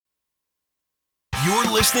You're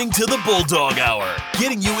listening to the Bulldog Hour,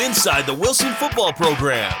 getting you inside the Wilson football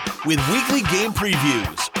program with weekly game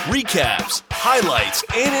previews, recaps, highlights,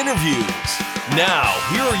 and interviews. Now,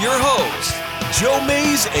 here are your hosts, Joe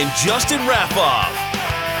Mays and Justin Raffoff.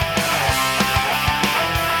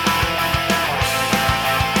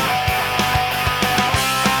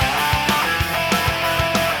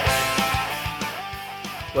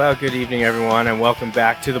 Well, good evening, everyone, and welcome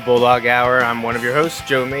back to the Bulldog Hour. I'm one of your hosts,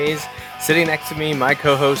 Joe Mays. Sitting next to me, my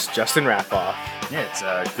co-host, Justin Raffoff.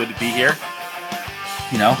 Yeah, it's good to be here.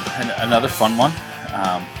 You know, another fun one.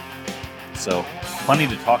 So plenty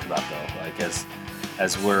to talk about, though. Like as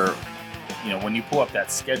we're, you know, when you pull up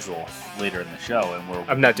that schedule later in the show, and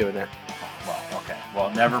I'm not doing that. Well, okay.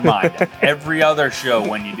 Well, never mind. Every other show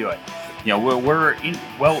when you do it, you know, we're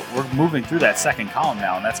moving through that second column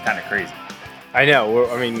now, and that's kind of crazy. I know.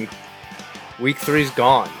 Week 3's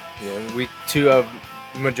gone. You know, week 2 of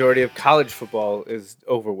majority of college football is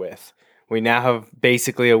over with. We now have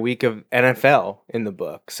basically a week of NFL in the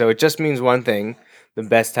book. So it just means one thing. The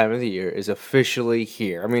best time of the year is officially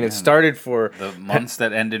here. I mean, it started for the months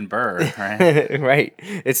that end in Burr, right? Right.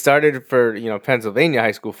 It started for, Pennsylvania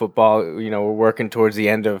high school football. We're working towards the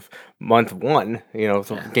end of month 1,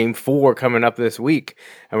 game 4 coming up this week.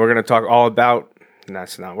 And we're going to talk all about,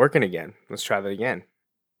 that's not working again. Let's try that again.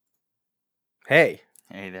 Hey,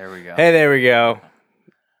 there we go. Hey, there we go.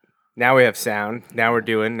 Now we have sound. Now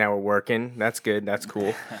we're working. That's good. That's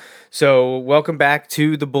cool. So welcome back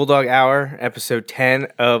to the Bulldog Hour, episode 10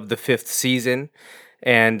 of the 5th season.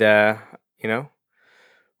 And, we're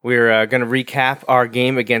going to recap our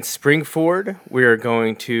game against Springford. We're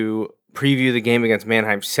going to preview the game against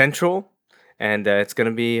Manheim Central. And it's going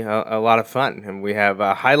to be a lot of fun. And we have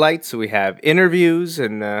highlights, we have interviews,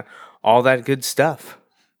 and all that good stuff.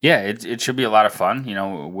 Yeah, it should be a lot of fun. You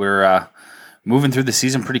know, we're moving through the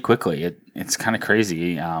season pretty quickly. It's kind of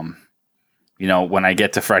crazy. When I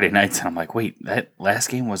get to Friday nights, and I'm like, wait, that last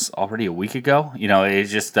game was already a week ago?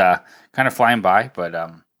 It's just kind of flying by. But,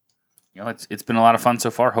 it's been a lot of fun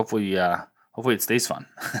so far. Hopefully it stays fun.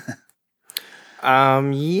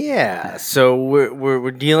 Yeah. So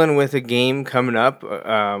we're dealing with a game coming up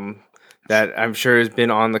that I'm sure has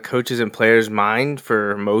been on the coaches and players' mind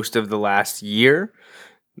for most of the last year.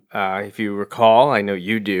 If you recall, I know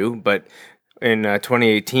you do, but in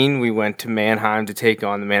 2018, we went to Manheim to take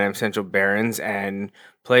on the Manheim Central Barons and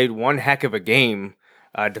played one heck of a game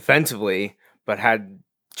defensively, but had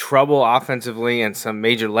trouble offensively and some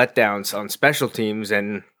major letdowns on special teams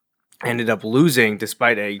and ended up losing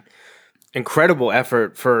despite a incredible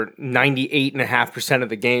effort for 98.5% of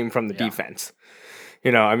the game from the defense.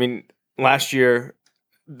 Last year,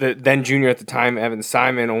 the then junior at the time, Evan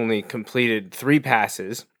Simon, only completed 3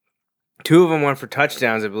 passes. 2 of them went for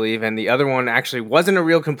touchdowns, I believe, and the other one actually wasn't a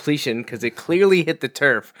real completion because it clearly hit the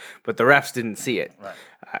turf, but the refs didn't see it. Right.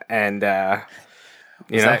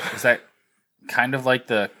 Is that kind of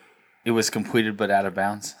like it was completed but out of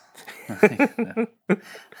bounds?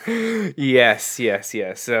 Yes.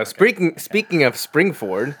 So speaking of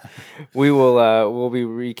Springford, we'll be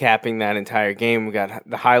recapping that entire game. We got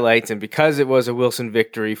the highlights, and because it was a Wilson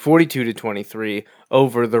victory, 42-23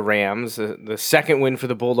 over the Rams, the second win for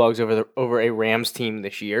the Bulldogs over a Rams team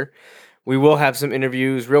this year. We will have some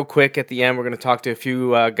interviews real quick at the end. We're going to talk to a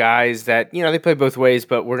few guys that, they play both ways,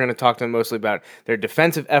 but we're going to talk to them mostly about their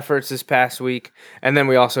defensive efforts this past week. And then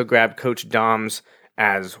we also grabbed Coach Dom's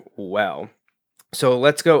as well. So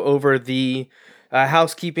let's go over the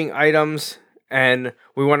housekeeping items, and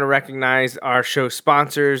we want to recognize our show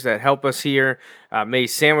sponsors that help us here,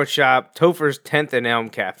 May's Sandwich Shop, Topher's 10th and Elm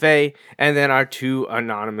Cafe, and then our 2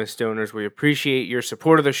 anonymous donors. We appreciate your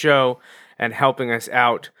support of the show and helping us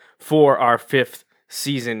out for our 5th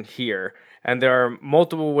season here. And there are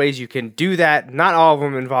multiple ways you can do that. Not all of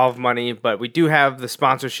them involve money, but we do have the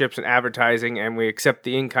sponsorships and advertising, and we accept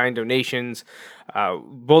the in-kind donations.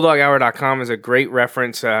 BulldogHour.com is a great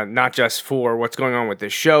reference, not just for what's going on with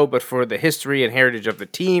this show, but for the history and heritage of the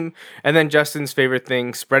team. And then Justin's favorite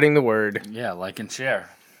thing, spreading the word. Yeah, like and share.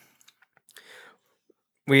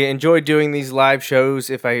 We enjoy doing these live shows.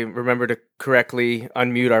 If I remember to correctly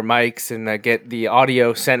unmute our mics and get the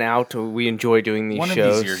audio sent out, we enjoy doing these shows. One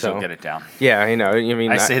of these years you'll get it down. Yeah, I know.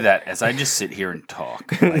 I say that as I just sit here and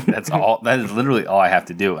talk. Like, that is literally all I have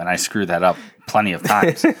to do, and I screw that up plenty of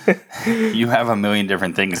times. You have a million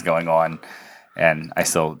different things going on, and I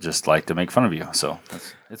still just like to make fun of you. So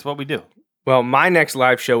it's what we do. Well, my next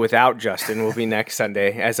live show without Justin will be next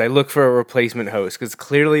Sunday as I look for a replacement host because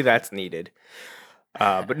clearly that's needed.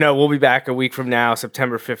 But no, we'll be back a week from now,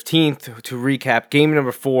 September 15th, to recap game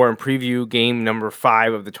number 4 and preview game number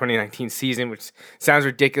 5 of the 2019 season, which sounds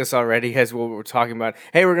ridiculous already as what we're talking about.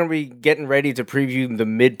 Hey, we're going to be getting ready to preview the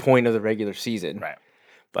midpoint of the regular season. Right.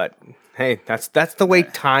 But hey, that's the way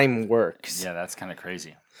time works. Yeah, that's kind of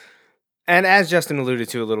crazy. And as Justin alluded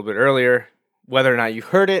to a little bit earlier, whether or not you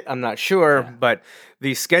heard it, I'm not sure, but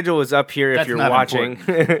the schedule is up here if you're watching.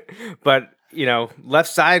 But, left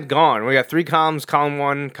side gone. We got 3 columns, column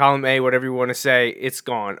 1, column A, whatever you want to say. It's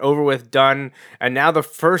gone. Over with, done. And now the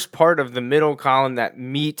first part of the middle column, that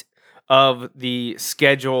meat of the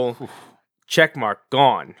schedule, check mark,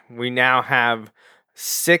 gone. We now have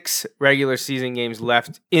 6 regular season games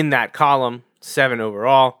left in that column, 7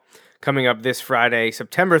 overall. Coming up this Friday,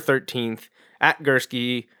 September 13th, at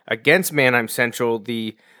Gursky against Manheim Central,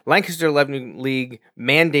 the Lancaster 11 League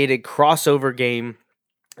mandated crossover game.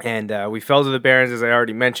 And we fell to the Barons, as I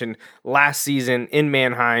already mentioned, last season in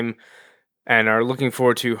Manheim, and are looking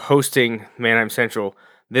forward to hosting Manheim Central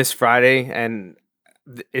this Friday. And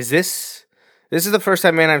this is the first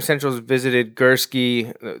time Manheim Central has visited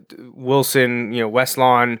Gursky, Wilson, West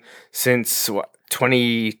Lawn since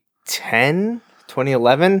 2010?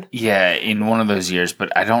 2011? Yeah, in one of those years,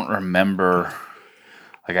 but I don't remember.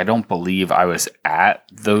 I don't believe I was at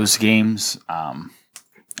those games. I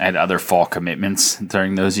had other fall commitments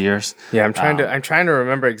during those years. Yeah, I'm trying to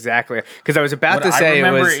remember exactly because I was about to say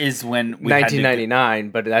it was is when 1999,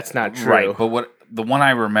 but that's not true. Right, but the one I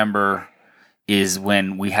remember is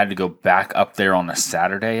when we had to go back up there on a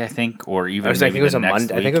Saturday, I think, or even I think it was a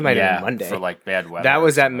Monday. Week. I think it might have been Monday for bad weather. That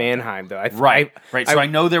was at Manheim, though. Right. So I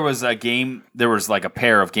know there was a game. There was a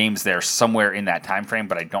pair of games there somewhere in that time frame,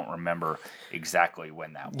 but I don't remember exactly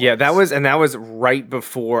when that was. Yeah, that was right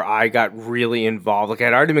before I got really involved.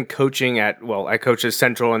 I'd already been coaching I coached at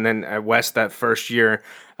Central and then at West that first year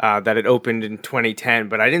that it opened in 2010,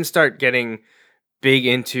 but I didn't start getting big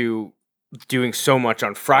into doing so much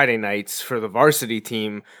on Friday nights for the varsity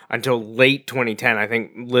team until late 2010. I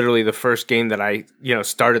think literally the first game that I,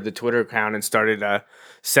 started the Twitter account and started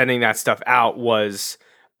sending that stuff out was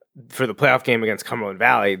for the playoff game against Cumberland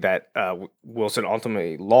Valley that Wilson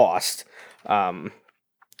ultimately lost. But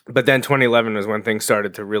then 2011 was when things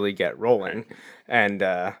started to really get rolling. And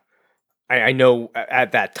I know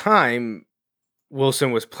at that time,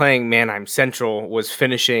 Wilson was playing Manheim Central, was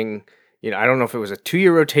finishing... I don't know if it was a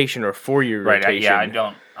 2-year rotation or a 4-year rotation.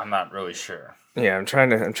 Yeah, I'm not really sure. Yeah, I'm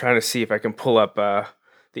trying to see if I can pull up the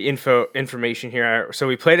information here. So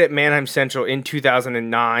we played at Manheim Central in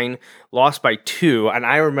 2009, lost by 2, and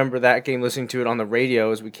I remember that game listening to it on the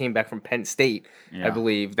radio as we came back from Penn State. Yeah. I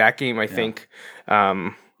believe that game. I think.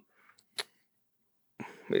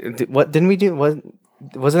 What didn't we do? Wasn't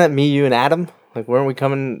that me, you, and Adam? Weren't we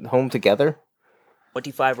coming home together?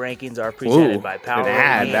 25 rankings are presented by Power.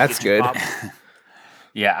 That's good.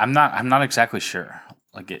 Yeah, I'm not exactly sure.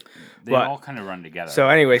 They all kind of run together. So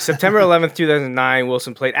anyway, September 11th, 2009,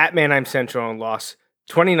 Wilson played at Manheim Central and lost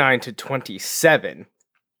 29-27.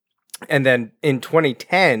 And then in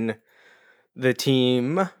 2010, the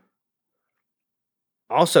team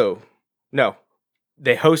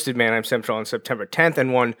they hosted Manheim Central on September 10th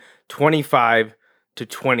and won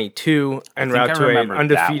 25-22 en route to an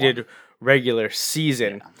undefeated regular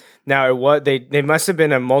season. Yeah. Now they must have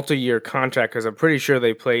been a multi-year contract because I'm pretty sure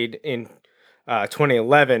they played in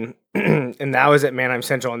 2011 and that was at Manheim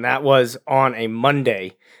Central, and that was on a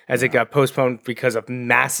Monday as it got postponed because of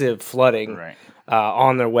massive flooding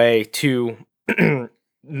on their way to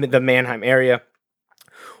the Manheim area.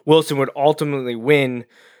 Wilson would ultimately win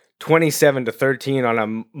 27-13 on a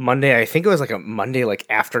Monday. I think it was a Monday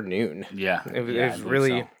afternoon. Yeah, it was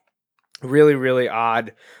really, really, really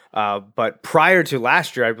odd. But prior to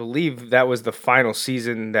last year, I believe that was the final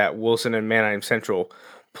season that Wilson and Manheim Central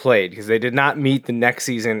played, because they did not meet the next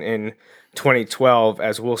season in 2012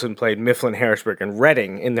 as Wilson played Mifflin, Harrisburg, and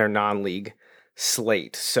Reading in their non-league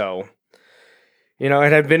slate. So,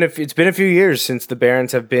 it's been a few years since the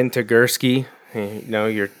Barons have been to Gursky.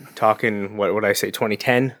 You're talking, what would I say,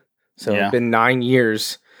 2010? So it's been 9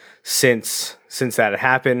 years since that had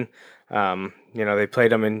happened. They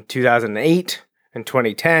played them in 2008 and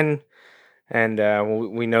 2010,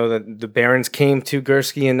 and we know that the Barons came to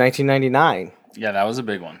Gursky in 1999. Yeah, that was a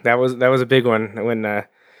big one. That was a big one when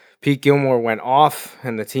Pete Gilmore went off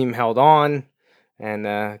and the team held on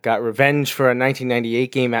and got revenge for a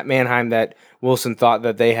 1998 game at Manheim that Wilson thought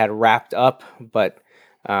that they had wrapped up, but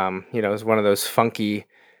it was one of those funky,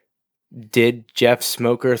 did Jeff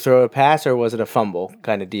Smoker throw a pass or was it a fumble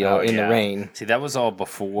kind of deal the rain? See, that was all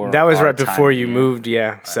before. That was right before you moved,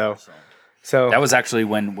 yeah. So So That was actually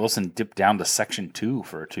when Wilson dipped down to Section 2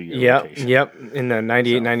 for a 2-year rotation. Yep. In the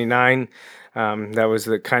 98, 99, that was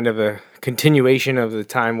the kind of a continuation of the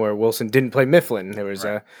time where Wilson didn't play Mifflin. There was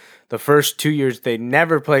the first 2 years they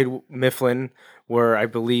never played Mifflin were, I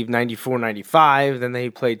believe, 94, 95. Then they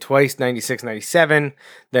played twice, 96, 97.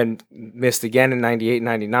 Then missed again in 98,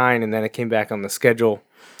 99. And then it came back on the schedule.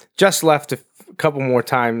 Just left a couple more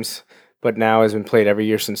times, but now has been played every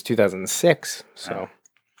year since 2006. So,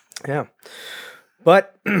 yeah.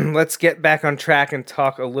 But let's get back on track and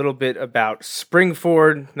talk a little bit about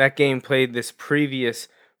Springford. That game played this previous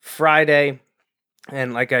Friday.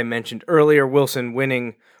 And like I mentioned earlier, Wilson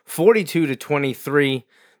winning 42-23.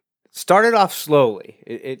 Started off slowly.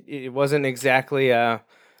 It wasn't exactly the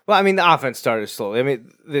offense started slowly. I mean,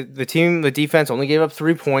 the defense only gave up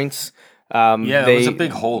 3 points. It was a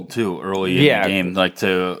big hold too early in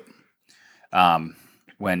the game,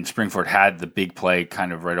 when Springford had the big play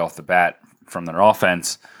kind of right off the bat from their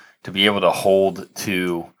offense, to be able to hold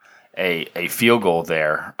to a field goal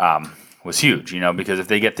there was huge. Because if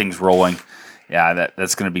they get things rolling,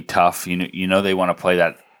 that's going to be tough. They want to play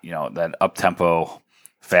that that up tempo,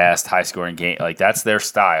 fast, high scoring game. Like that's their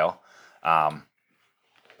style,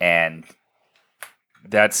 and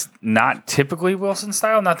that's not typically Wilson's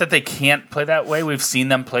style. Not that they can't play that way. We've seen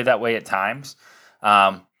them play that way at times.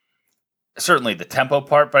 Certainly the tempo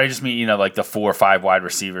part, but I just mean, like the 4 or 5 wide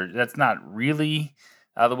receiver. That's not really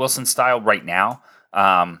the Wilson style right now.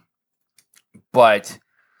 But,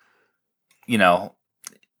 you want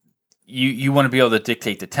to be able to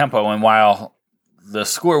dictate the tempo. And while the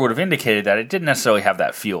score would have indicated that, it didn't necessarily have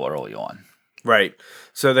that feel early on. Right.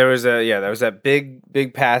 So there was that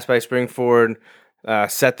big pass by Springford,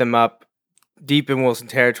 set them up deep in Wilson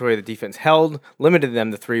territory. The defense limited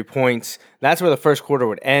them to 3 points. That's where the first quarter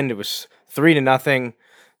would end. It was 3-0.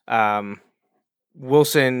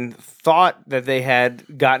 Wilson thought that they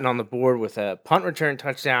had gotten on the board with a punt return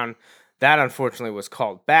touchdown. That unfortunately was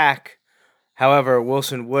called back. However,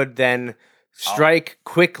 Wilson would then strike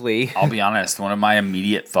quickly. I'll be honest. One of my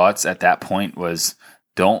immediate thoughts at that point was,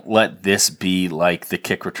 don't let this be like the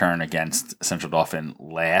kick return against Central Dauphin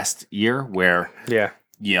last year, where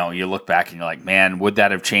you look back and you're like, man, would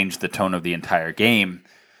that have changed the tone of the entire game?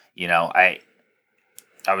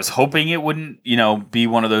 I was hoping it wouldn't, be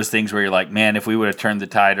one of those things where you're like, man, if we would have turned the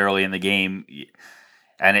tide early in the game,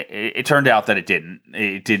 and it turned out that it didn't.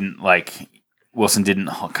 It didn't, Wilson didn't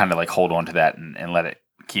kind of hold on to that and let it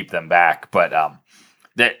keep them back. But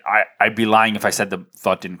that I'd be lying if I said the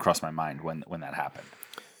thought didn't cross my mind when that happened.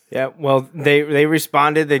 Yeah, well, they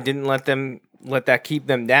responded. They didn't let that keep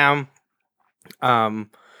them down.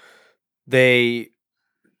 They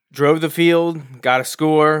drove the field, got a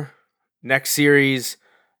score. Next series,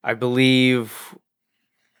 I believe,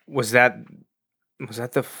 did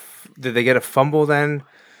they get a fumble then?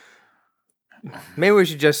 Maybe we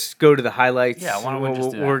should just go to the highlights. Yeah, why don't we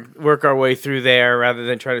just do that? Work our way through there rather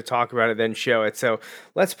than try to talk about it then show it. So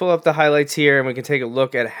let's pull up the highlights here and we can take a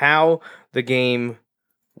look at how the game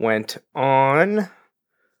went on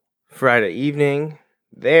Friday evening.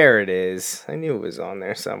 There it is. I knew it was on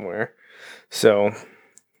there somewhere. So,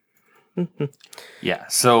 yeah.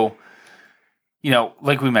 So,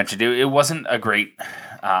 like we mentioned, it wasn't a great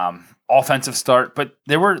offensive start, but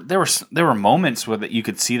there were moments where that you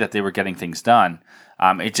could see that they were getting things done.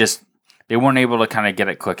 They weren't able to kind of get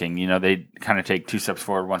it clicking. They kind of take 2 steps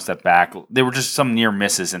forward, 1 step back. There were just some near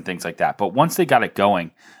misses and things like that. But once they got it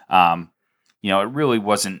going, it really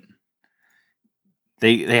wasn't.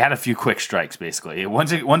 They had a few quick strikes basically.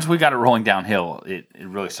 Once we got it rolling downhill, it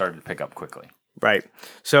really started to pick up quickly. Right.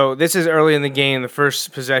 So this is early in the game, the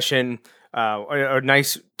first possession. A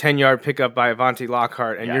nice 10-yard pickup by Avanti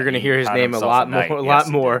Lockhart, and you're going to hear his name a lot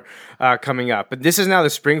more coming up. But this is now the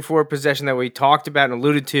Springford possession that we talked about and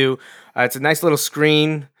alluded to. It's a nice little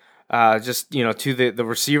screen, to the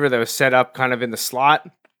receiver that was set up kind of in the slot,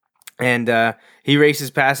 and he races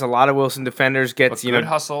past a lot of Wilson defenders. Gets good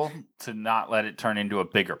hustle to not let it turn into a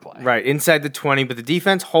bigger play. Right inside the 20, but the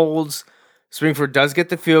defense holds. Springford does get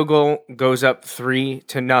the field goal, goes up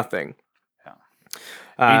 3-0.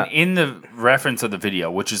 In the reference of the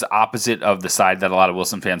video, which is opposite of the side that a lot of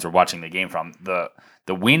Wilson fans were watching the game from, the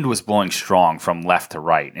wind was blowing strong from left to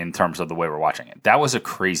right in terms of the way we're watching it. That was a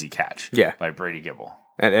crazy catch by Brady Gibble.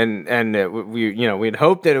 And we'd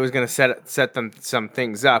hoped that it was going to set them some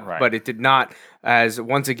things up, but it did not. As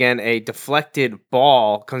once again a deflected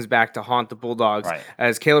ball comes back to haunt the Bulldogs.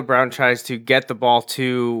 As Caleb Brown tries to get the ball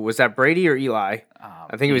to, was that Brady or Eli?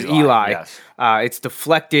 I think it was Eli. Yes. It's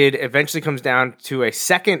deflected. Eventually comes down to a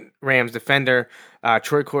second Rams defender.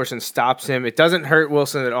 Troy Corson stops him. It doesn't hurt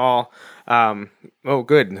Wilson at all.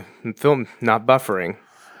 Good. Film not buffering.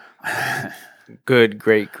 Good,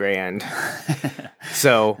 great, grand.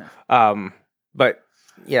 So, but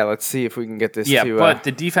yeah, let's see if we can get this to... but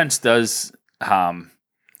the defense does, come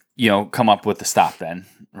up with the stop then,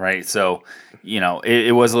 right? So,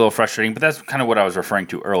 it was a little frustrating, but that's kind of what I was referring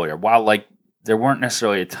to earlier. While, there weren't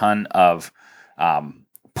necessarily a ton of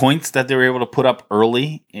points that they were able to put up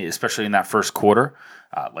early, especially in that first quarter,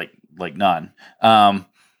 like none.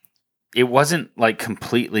 It wasn't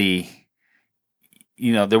completely,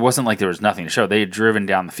 there wasn't there was nothing to show. They had driven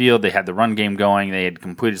down the field. They had the run game going. They had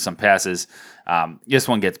completed some passes. This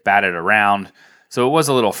one gets batted around. So it was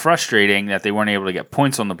a little frustrating that they weren't able to get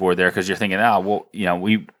points on the board there because you're thinking,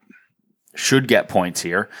 we should get points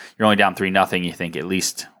here. You're only down 3-0. You think at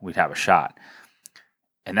least we'd have a shot.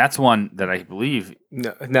 And that's one that I believe...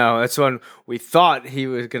 No, that's one we thought he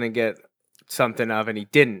was going to get something of, and he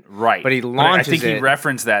didn't. Right. But he launches I think he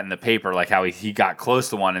referenced that in the paper, how he got close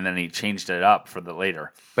to one, and then he changed it up for the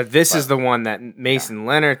later. But this is the one that Mason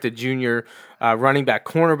Leonard, the junior running back,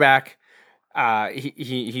 cornerback,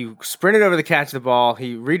 he sprinted over the catch of the ball.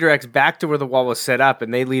 He redirects back to where the wall was set up,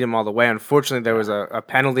 and they lead him all the way. Unfortunately, there was a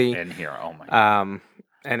penalty. In here, oh my God.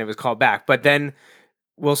 And it was called back. But then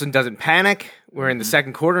Wilson doesn't panic. We're in the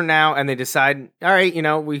second quarter now, and they decide, all right,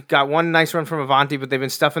 we got one nice run from Avanti, but they've been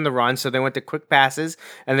stuffing the run, so they went to quick passes,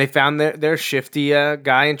 and they found their shifty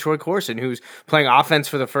guy in Troy Corson, who's playing offense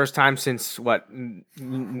for the first time since,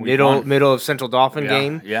 middle of Central Dauphin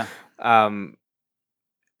game? Yeah.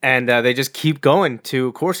 And they just keep going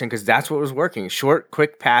to Corson because that's what was working. Short,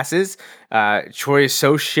 quick passes. Troy is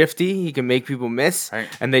so shifty, he can make people miss. Right.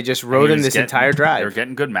 And they just rode him this entire drive. They were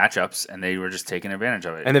getting good matchups, and they were just taking advantage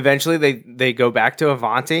of it. And eventually they go back to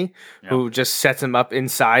Avanti, who just sets him up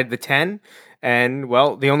inside the 10. And,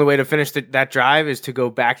 the only way to finish that drive is to go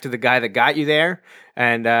back to the guy that got you there.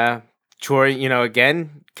 And Troy,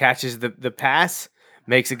 again, catches the pass,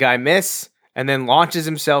 makes a guy miss, and then launches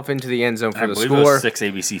himself into the end zone for the score. I believe 6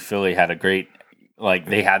 ABC Philly had a great,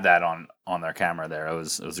 they had that on their camera there. It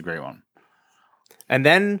was a great one. And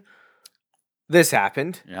then this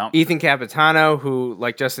happened. Yep. Ethan Capitano, who,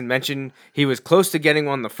 like Justin mentioned, he was close to getting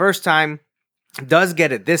one the first time, does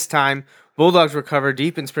get it this time. Bulldogs recover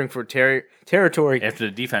deep in Springford territory. After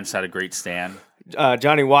the defense had a great stand.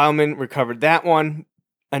 Johnny Wildman recovered that one.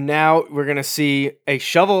 And now we're going to see a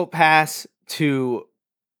shovel pass to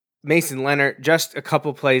Mason Leonard just a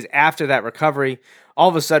couple plays after that recovery. All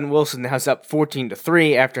of a sudden, Wilson now is up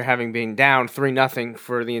 14-3 after having been down 3-0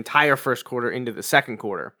 for the entire first quarter into the second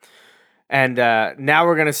quarter. And now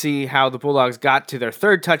we're going to see how the Bulldogs got to their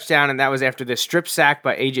third touchdown, and that was after this strip sack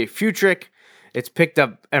by A.J. Futrick. It's picked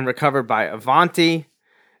up and recovered by Avanti,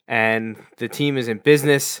 and the team is in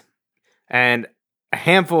business. And a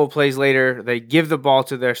handful of plays later, they give the ball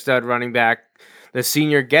to their stud running back. The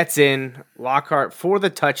senior gets in, Lockhart for the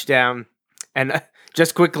touchdown, and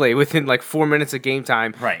just quickly, within 4 minutes of game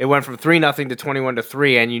time, It went from 3-0 to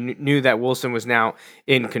 21-3, and you knew that Wilson was now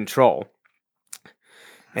in control.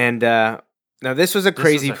 And now this was a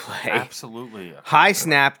crazy play. Absolutely. High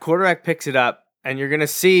snap, quarterback picks it up, and you're going to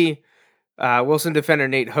see Wilson defender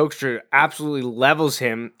Nate Hoekstra absolutely levels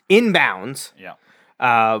him inbounds. Yeah.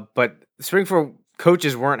 But Springfield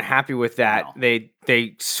coaches weren't happy with that. No.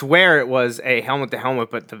 They swear it was a helmet to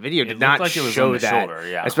helmet, but the video did not show that. Shoulder,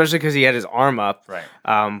 yeah. Especially because he had his arm up.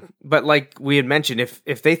 Right. But like we had mentioned,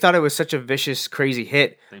 if they thought it was such a vicious, crazy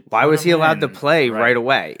hit, why was he allowed to play right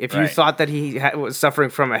away? If you thought that he was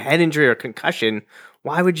suffering from a head injury or concussion,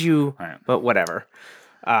 why would you? Right. But whatever.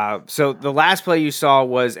 So the last play you saw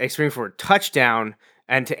was a Springfield touchdown.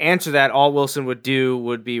 And to answer that, all Wilson would do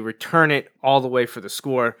would be return it all the way for the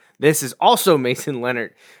score. This is also Mason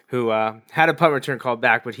Leonard, who had a punt return called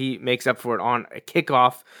back, but he makes up for it on a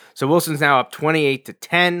kickoff. So Wilson's now up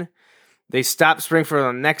 28-10. They stop Springfield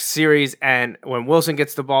on the next series, and when Wilson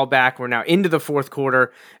gets the ball back, we're now into the fourth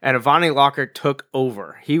quarter, and Avani Lockhart took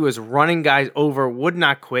over. He was running guys over, would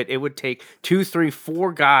not quit. It would take 2, 3,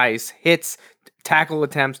 4 guys, hits, tackle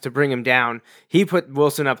attempts to bring him down. He put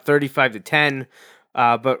Wilson up 35-10.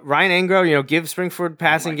 But Ryan Angro, give Springfield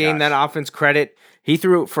passing game that offense credit. He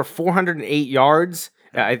threw for 408 yards.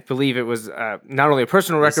 I believe it was not only a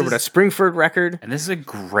personal record, but a Springfield record. And this is a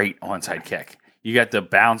great onside kick. You got the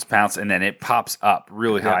bounce, and then it pops up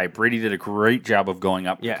really high. Brady did a great job of going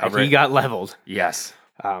up. Yeah, he got leveled. Yes.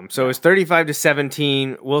 So it's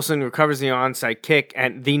 35-17. Wilson recovers the onside kick,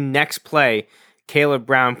 and the next play, Caleb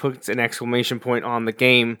Brown puts an exclamation point on the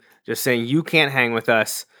game, just saying, "You can't hang with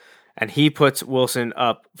us." And he puts Wilson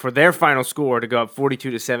up for their final score to go up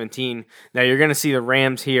 42-17. Now you're going to see the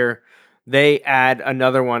Rams here. they add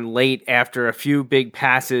another one late after a few big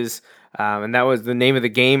passes, and that was the name of the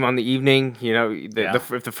game on the evening. You know,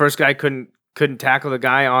 if the first guy couldn't tackle the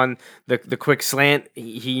guy on the quick slant,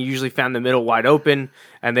 he usually found the middle wide open,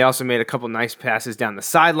 and they also made a couple nice passes down the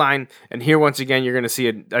sideline. And here, once again, you're going to see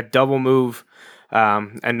a double move,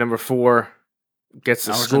 and number 4 gets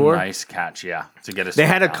the score. A nice catch, to get us. They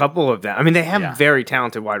had a couple of them. I mean, they have very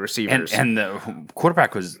talented wide receivers. And the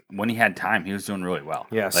quarterback when he had time, he was doing really well.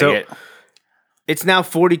 Yeah, it's now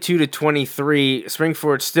 42-23.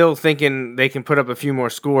 Springford still thinking they can put up a few more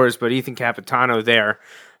scores, but Ethan Capitano there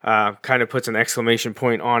kind of puts an exclamation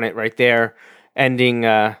point on it right there, ending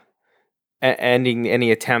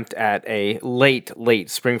any attempt at a late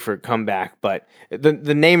Springford comeback. But the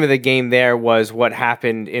name of the game there was what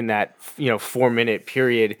happened in that 4-minute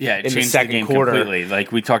period in the second quarter. Completely.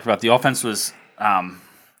 Like we talked about, the offense was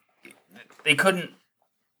they couldn't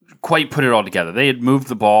quite put it all together. They had moved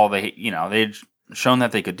the ball. They had shown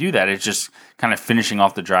that they could do that. It's just kind of finishing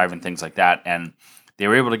off the drive and things like that. And they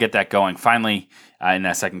were able to get that going finally in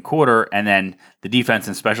that second quarter. And then the defense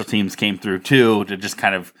and special teams came through too to just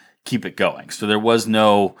kind of keep it going. So there was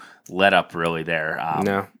no let up really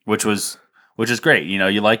there, which is great.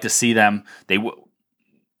 You like to see them. When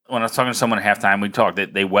I was talking to someone at halftime, we talked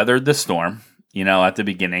that they weathered the storm. At the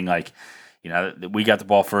beginning, we got the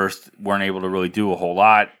ball first, weren't able to really do a whole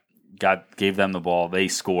lot. Gave them the ball, they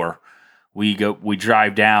score. We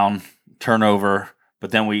drive down, turnover,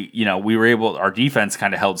 but then we were able. Our defense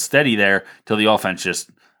kind of held steady there till the offense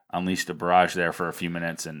just unleashed a barrage there for a few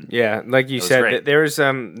minutes. And like you said, there was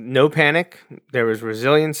no panic. There was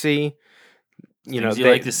resiliency. You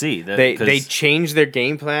like to see. They changed their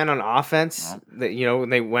game plan on offense. When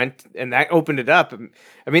they went, and that opened it up.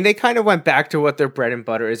 I mean, they kind of went back to what their bread and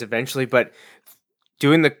butter is eventually, but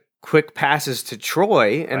doing the quick passes to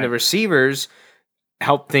Troy and the receivers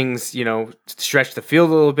helped things, stretch the field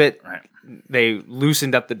a little bit. Right. They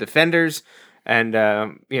loosened up the defenders. And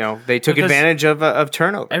they took advantage of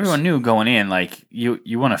turnovers. Everyone knew going in,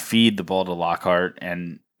 you want to feed the ball to Lockhart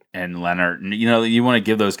and Leonard. You want to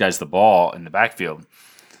give those guys the ball in the backfield,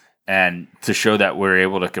 and to show that we're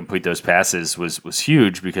able to complete those passes was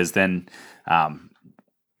huge, because then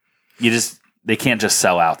they can't just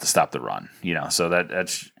sell out to stop the run. So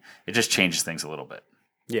that's it just changes things a little bit.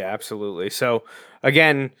 Yeah, absolutely. So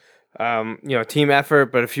again, team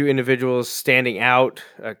effort, but a few individuals standing out.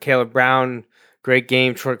 Caleb Brown, great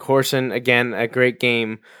game. Troy Corson, again, a great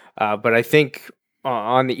game. But I think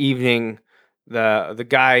on the evening, the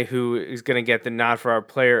guy who is going to get the nod for our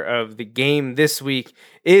player of the game this week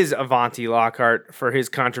is Avanti Lockhart for his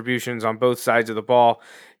contributions on both sides of the ball.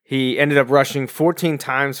 He ended up rushing 14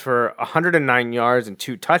 times for 109 yards and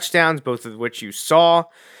 2 touchdowns, both of which you saw.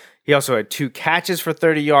 He also had 2 catches for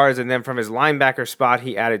 30 yards, and then from his linebacker spot,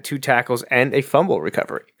 he added 2 tackles and a fumble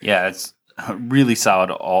recovery. Yeah, it's a really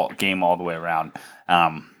solid game all the way around.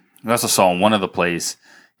 We also saw in one of the plays,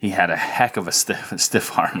 he had a heck of a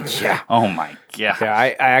stiff arm. Yeah. Oh, my God.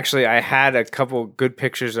 Yeah, I had a couple good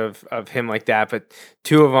pictures of him like that, but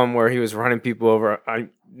 2 of them where he was running people over, I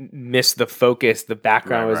missed the focus. The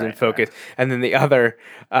background was in focus. Right. And then the other...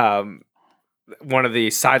 one of the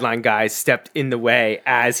sideline guys stepped in the way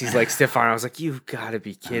as he's stiff arm. I was like, you've got to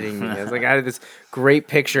be kidding me. I was like, I had this great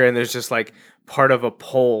picture, and there's just part of a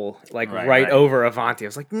pole right over Avanti. I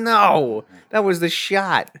was like, no, that was the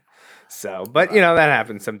shot. So, but that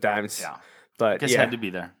happens sometimes. Yeah. But guess had to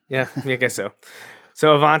be there. Yeah, I guess so.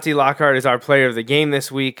 So Avanti Lockhart is our player of the game this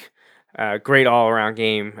week. Great all-around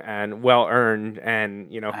game and well-earned.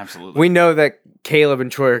 And, absolutely. We know that Caleb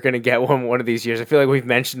and Troy are going to get one of these years. I feel like we've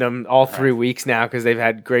mentioned them all 3 weeks now because they've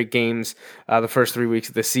had great games the first 3 weeks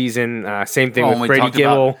of the season. Same thing with Brady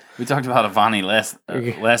Gibble. We talked about Avanti last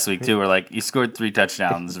week, too. We're he scored 3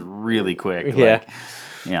 touchdowns really quick.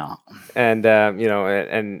 Yeah. And,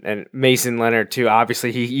 and Mason Leonard, too.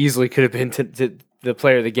 Obviously, he easily could have been to the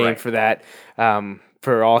player of the game for that.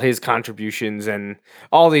 For all his contributions, and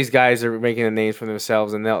all these guys are making the names for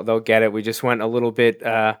themselves, and they'll get it. We just went a little bit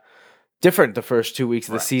different the first 2 weeks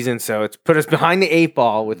of the season, so it's put us behind the 8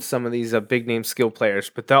 ball with some of these big name skill players.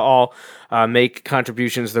 But they'll all make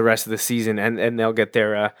contributions the rest of the season, and they'll get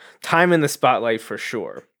their time in the spotlight for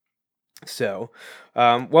sure. So,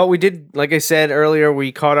 we did, like I said earlier,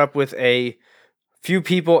 we caught up with a few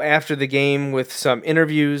people after the game with some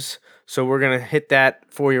interviews. So we're going to hit that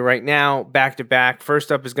for you right now, back to back.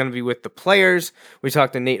 First up is going to be with the players. We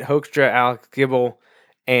talked to Nate Hoekstra, Alex Gibble,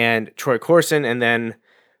 and Troy Corson, and then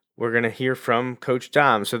we're going to hear from Coach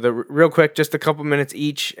Dom. So real quick, just a couple minutes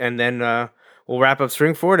each, and then we'll wrap up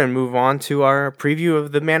Springford and move on to our preview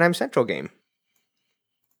of the Manheim Central game.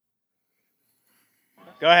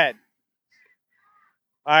 Go ahead.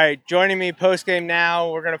 All right, joining me post game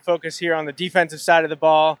now. We're going to focus here on the defensive side of the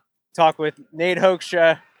ball. Talk with Nate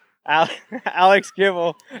Hoekstra, Alex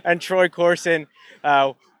Gibble, and Troy Corson.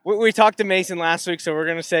 We talked to Mason last week, so we're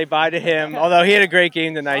going to say bye to him. Although he had a great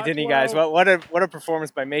game tonight, didn't he, guys? What a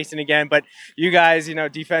performance by Mason again. But you guys,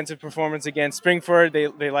 defensive performance against Springford.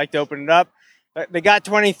 They like to open it up. They got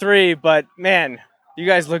 23, but man, you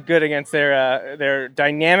guys look good against their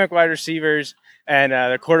dynamic wide receivers, and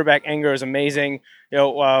their quarterback Engro is amazing.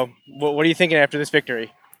 What are you thinking after this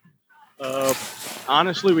victory?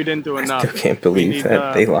 Honestly, we didn't do enough. I still can't believe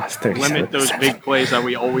that they lost 37. Limit those big plays that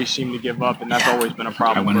we always seem to give up, and that's always been a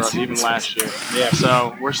problem for us, even last year. Yeah.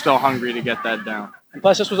 So we're still hungry to get that down. And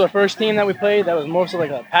plus, this was our first team that we played that was mostly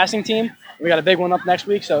like a passing team. We got a big one up next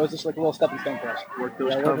week, so it's just like a little stepping stone for us. Work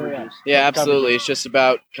those coverages. Yeah, absolutely. It's just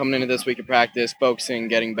about coming into this week of practice, focusing,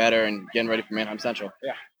 getting better, and getting ready for Manheim Central.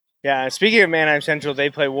 Yeah. Speaking of Manheim Central, they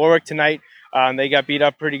play Warwick tonight. They got beat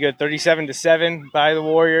up pretty good, 37-7 by the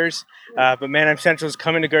Warriors. But Manheim Central is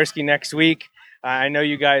coming to Gursky next week. I know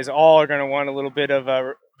you guys all are going to want a little bit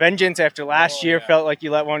of vengeance after last year. Felt like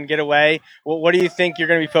you let one get away. What do you think you're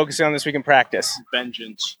going to be focusing on this week in practice?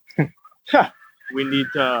 Vengeance. We need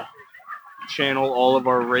to channel all of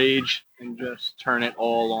our rage and just turn it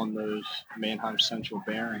all on those Manheim Central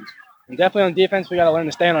Barons. And definitely on defense, we got to learn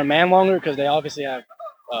to stay on our man longer because they obviously have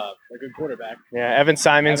a good quarterback. Yeah, Evan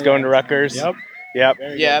Simon's going to Rutgers. Yep.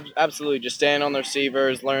 Yeah, absolutely. Just staying on the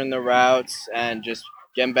receivers, learn the routes, and just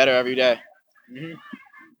getting better every day. Mm-hmm.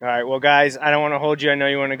 All right, well, guys, I don't want to hold you. I know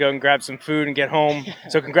you want to go and grab some food and get home.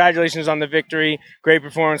 So congratulations on the victory. Great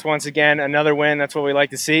performance once again. Another win. That's what we like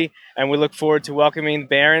to see. And we look forward to welcoming the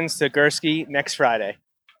Barons to Gursky next Friday.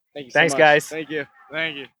 Thank you Thanks, so much. guys. Thank you.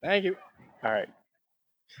 Thank you.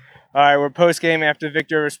 All right, we're post-game after the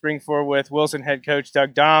victory over Springford with Wilson head coach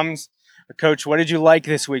Doug Doms. Coach, what did you like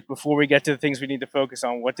this week before we get to the things we need to focus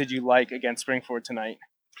on? What did you like against Springford tonight?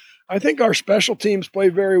 I think our special teams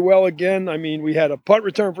played very well again. I mean, we had a punt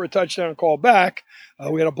return for a touchdown call back.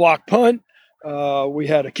 We had a block punt. We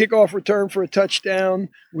had a kickoff return for a touchdown.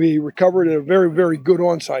 We recovered a very, very good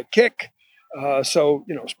onside kick. So,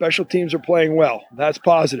 special teams are playing well. That's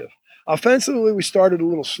positive. Offensively, we started a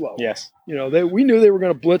little slow. Yes. We knew they were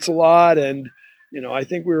going to blitz a lot, and I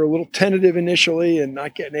think we were a little tentative initially and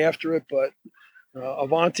not getting after it. But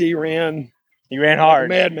Avanti ran. He ran hard.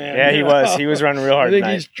 Like a madman. Yeah, he was. He was running real hard. I think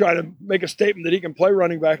tonight. He's trying to make a statement that he can play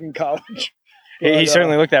running back in college. He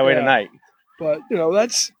certainly looked that way tonight. But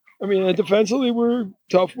and defensively we're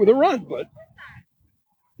tough with a run, but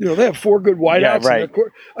they have four good wideouts. Yeah,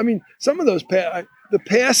 right. Some of those the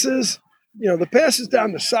passes. The passes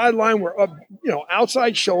down the sideline were up,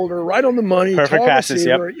 outside shoulder, right on the money. Perfect tall passes,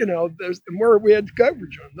 receiver, and where we had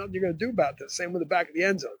coverage on. Nothing you're going to do about that. Same with the back of the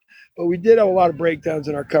end zone. But we did have a lot of breakdowns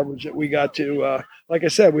in our coverage that we got to. Like I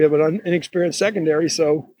said, we have an inexperienced secondary,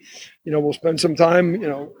 so we'll spend some time.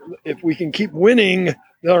 If we can keep winning,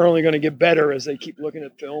 they're only going to get better as they keep looking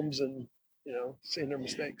at films and seeing their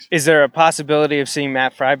mistakes. Is there a possibility of seeing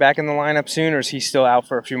Matt Fry back in the lineup soon, or is he still out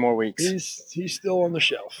for a few more weeks? He's still on the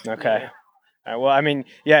shelf. Okay.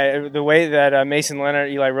 The way that Mason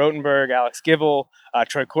Leonard, Eli Rotenberg, Alex Gibble,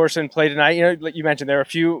 Troy Corson played tonight, like you mentioned, there were a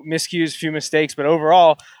few miscues, few mistakes, but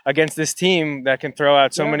overall, against this team that can throw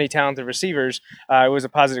out so many talented receivers, it was a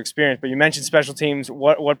positive experience. But you mentioned special teams,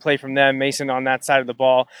 what play from them, Mason on that side of the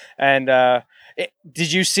ball. And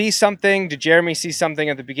did you see something? Did Jeremy see something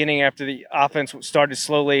at the beginning after the offense started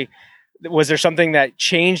slowly? Was there something that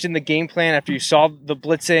changed in the game plan after you saw the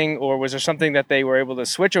blitzing, or was there something that they were able to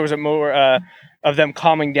switch, or was it more of them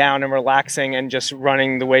calming down and relaxing and just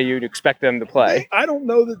running the way you'd expect them to play? I don't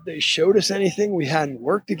know that they showed us anything we hadn't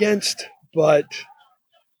worked against, but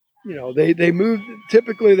they moved.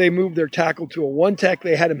 Typically, they moved their tackle to a one tech.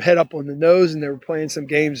 They had him head up on the nose, and they were playing some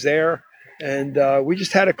games there. And we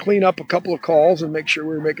just had to clean up a couple of calls and make sure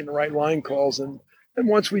we were making the right line calls. And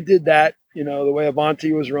once we did that, the way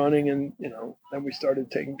Avanti was running, and then we started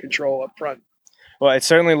taking control up front. Well, it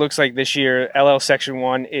certainly looks like this year LL Section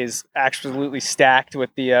 1 is absolutely stacked with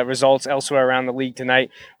the results elsewhere around the league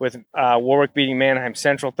tonight, with Warwick beating Manheim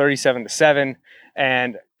Central 37-7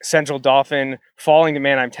 and Central Dauphin falling to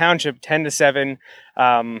Manheim Township 10-7.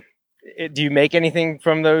 Do you make anything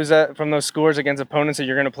from those scores against opponents that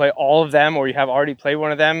you're going to play all of them, or you have already played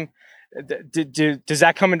one of them? Does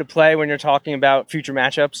that come into play when you're talking about future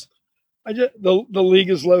matchups? The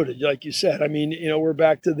league is loaded, like you said. We're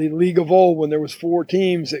back to the league of old when there was four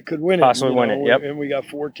teams that could win it. Possibly win it, yep. And we got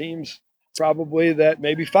four teams, probably that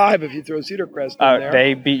maybe five if you throw Cedar Crest in there.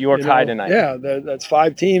 They beat York High tonight. Yeah, that's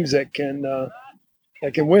five teams that can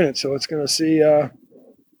win it. So it's going to see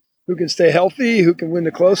who can stay healthy, who can win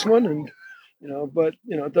the close one, and but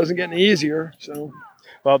it doesn't get any easier. So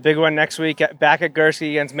Well, big one next week back at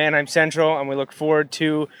Gursky against Manheim Central, and we look forward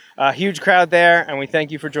to a huge crowd there. And we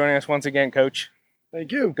thank you for joining us once again, Coach.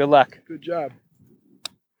 thank you. Good luck. Good job.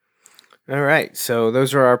 All right, so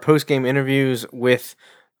those are our post-game interviews with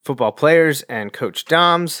football players and Coach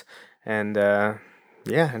Doms. And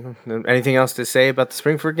anything else to say about the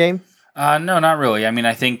Springford game? No, not really. I mean,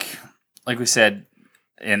 I think, like we said,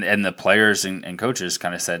 and the players and coaches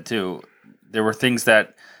kind of said too, there were things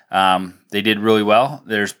that they did really well.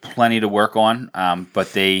 There's plenty to work on,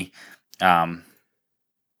 but they,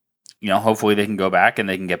 hopefully they can go back and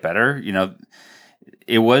they can get better.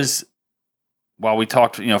 It was, while we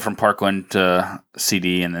talked, from Parkland to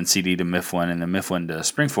CD and then CD to Mifflin and then Mifflin to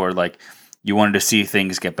Springford, like you wanted to see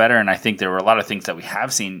things get better. And I think there were a lot of things that we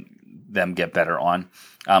have seen them get better on.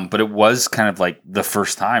 But it was kind of like the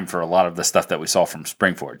first time for a lot of the stuff that we saw from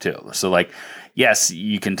Springford too. So like, yes,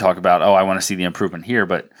 you can talk about, I want to see the improvement here,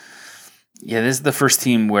 but yeah, this is the first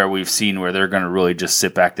team where we've seen where they're going to really just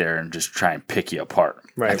sit back there and just try and pick you apart.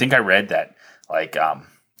 Right. I think I read that like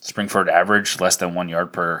Springford averaged less than 1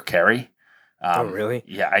 yard per carry. Oh, really?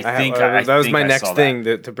 Yeah, that was my next thing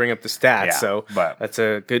to bring up the stats. Yeah, so but that's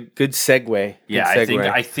a good segue. Yeah, good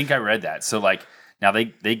segue. I think I read that. So like now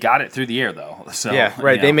they got it through the air though. So yeah,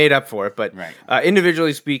 right. They made up for it. But right.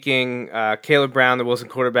 Individually speaking, Caleb Brown, the Wilson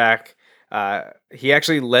quarterback, he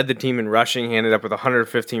actually led the team in rushing. He ended up with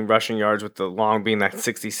 115 rushing yards, with the long being that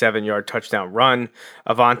 67-yard touchdown run.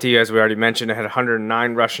 Avanti, as we already mentioned, had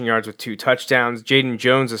 109 rushing yards with 2 touchdowns. Jaden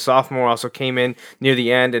Jones, a sophomore, also came in near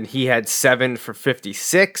the end, and he had 7 for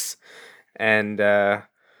 56. And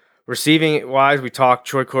receiving wise, we talked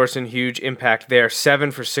Troy Corson, huge impact there,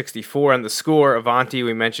 7 for 64 on the score. Avanti,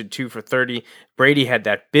 we mentioned 2 for 30. Brady had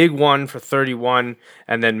that big one for 31,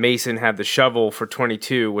 and then Mason had the shovel for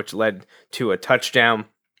 22, which led to a touchdown.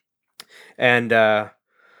 And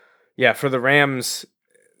for the Rams,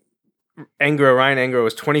 Ryan Engro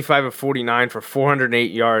was 25 of 49 for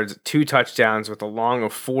 408 yards, 2 touchdowns with a long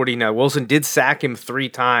of 40. Now, Wilson did sack him 3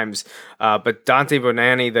 times, but Dante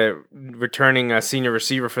Bonanni, the returning senior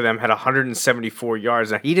receiver for them, had 174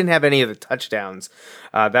 yards. Now, he didn't have any of the touchdowns.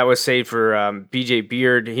 That was saved for BJ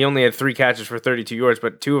Beard. He only had 3 catches for 32 yards,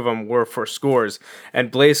 but 2 of them were for scores.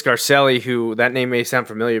 And Blaise Scarcelli, who that name may sound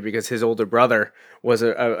familiar because his older brother was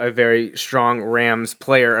a very strong Rams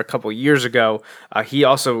player a couple years ago. He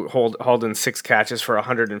also hauled in 6 catches for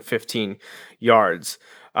 115 yards.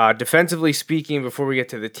 Defensively speaking, before we get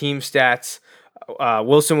to the team stats,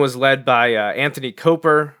 Wilson was led by Anthony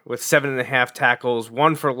Coper with 7.5 tackles,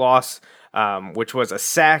 1 for loss, which was a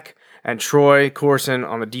sack. And Troy Corson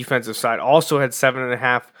on the defensive side also had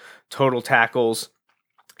 7.5 total tackles.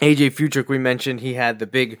 AJ Futrick, we mentioned, he had the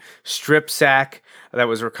big strip sack that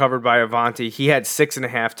was recovered by Avanti. He had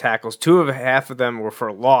 6.5 tackles. 2.5 of them were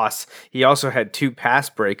for loss. He also had 2 pass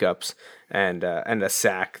breakups and a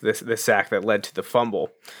sack, the sack that led to the fumble.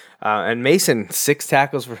 And Mason, 6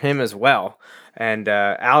 tackles for him as well. And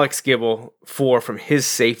Alex Gibble, 4 from his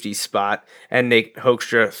safety spot, and Nate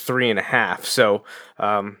Hoekstra, 3.5. So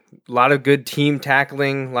a lot of good team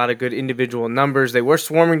tackling, a lot of good individual numbers. They were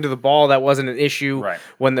swarming to the ball. That wasn't an issue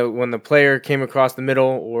when the player came across the middle,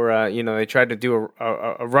 or they tried to do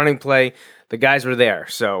a running play. The guys were there.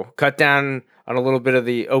 So cut down on a little bit of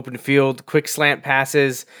the open field, quick slant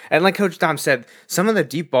passes. And like Coach Dom said, some of the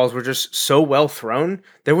deep balls were just so well thrown.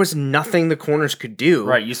 There was nothing the corners could do.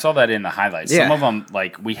 Right, you saw that in the highlights. Yeah. Some of them,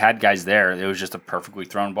 like, we had guys there. It was just a perfectly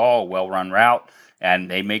thrown ball, well-run route,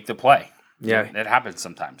 and they make the play. Yeah. It happens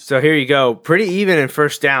sometimes. So here you go. Pretty even in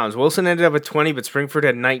first downs. Wilson ended up with 20, but Springford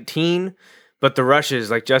had 19. But the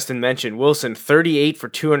rushes, like Justin mentioned, Wilson 38 for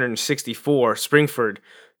 264. Springford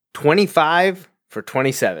 25 for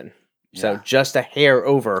 27. So just a hair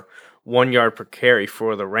over 1 yard per carry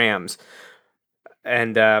for the Rams.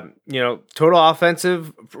 And, total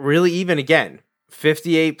offensive, really even again.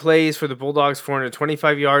 58 plays for the Bulldogs,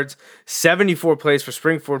 425 yards. 74 plays for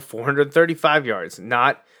Springford, 435 yards.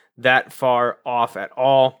 Not that far off at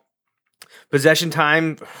all. Possession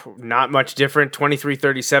time, not much different.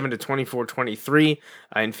 23-37 to 24-23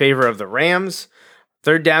 in favor of the Rams.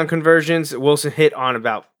 Third down conversions, Wilson hit on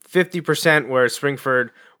about 50%, whereas Springford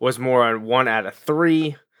was more on 1 out of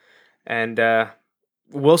 3. And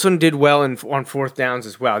Wilson did well on fourth downs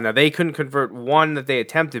as well. Now, they couldn't convert 1 that they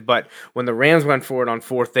attempted, but when the Rams went for it on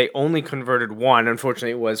 4th, they only converted 1. Unfortunately,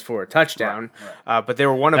 it was for a touchdown, right. But they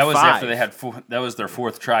were 1 of 5. That was after they had that was their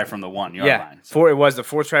 4th try from the 1 yard line. So. It was the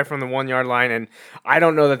 4th try from the 1 yard line, and I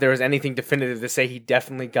don't know that there was anything definitive to say he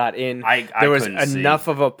definitely got in. I there was couldn't enough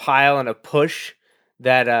see. of a pile and a push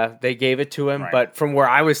that they gave it to him. Right. But from where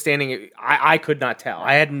I was standing, I could not tell.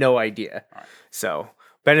 I had no idea. Right. So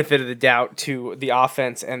benefit of the doubt to the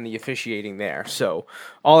offense and the officiating there. So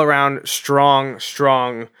all around strong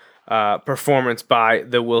performance by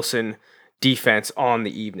the Wilson defense on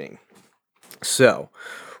the evening. So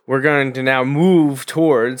we're going to now move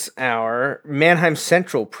towards our Manheim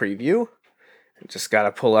Central preview. Just got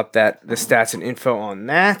to pull up the stats and info on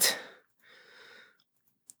that.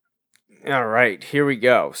 All right, here we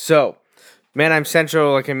go. So Manheim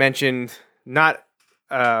Central, like I mentioned, not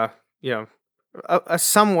a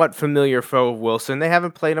somewhat familiar foe of Wilson. They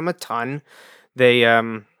haven't played them a ton.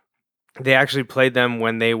 They actually played them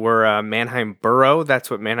when they were Manheim Borough. That's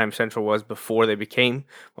what Manheim Central was before they became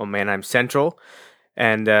Manheim Central.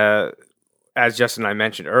 And as Justin and I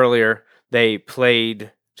mentioned earlier, they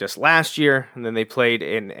played just last year, and then they played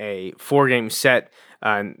in a 4-game set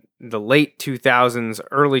in the late 2000s,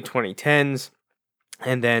 early 2010s,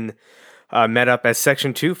 and then met up as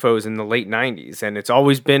Section 2 foes in the late 90s. And it's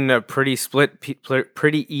always been a pretty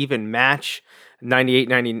pretty even match.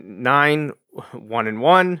 98-99,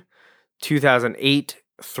 1-1. 2008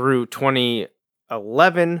 through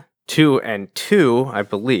 2011, 2-2, I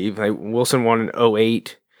believe. Wilson won in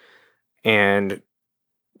 08, and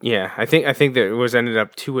yeah, I think that it was ended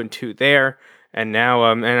up 2-2 there. And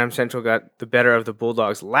now Manheim Central got the better of the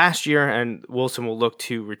Bulldogs last year, and Wilson will look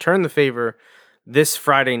to return the favor this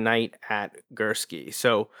Friday night at Gursky.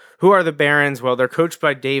 So who are the Barons? Well, they're coached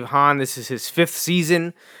by Dave Hahn. This is his 5th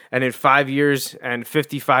season, and in 5 years and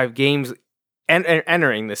 55 games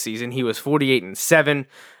entering the season, he was 48-7.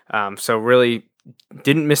 So really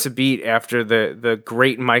didn't miss a beat after the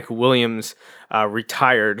great Mike Williams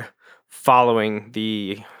retired following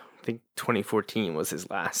I think 2014 was his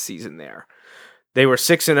last season there. They were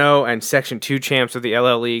 6-0 and Section 2 champs of the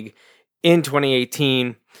LL League in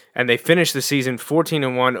 2018, and they finished the season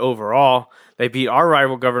 14-1 overall. They beat our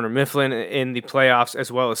rival Governor Mifflin in the playoffs,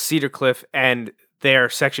 as well as Cedar Cliff and their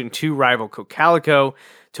Section 2 rival Cocalico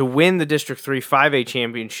to win the District 3 5A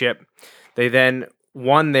championship. They then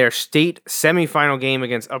won their state semifinal game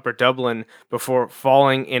against Upper Dublin before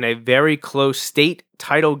falling in a very close state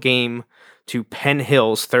title game to Penn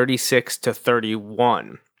Hills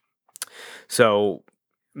 36-31. So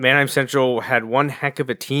Manheim Central had one heck of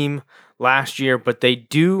a team last year, but they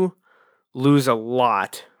do lose a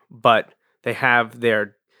lot. But they have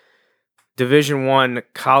their Division I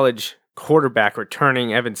college quarterback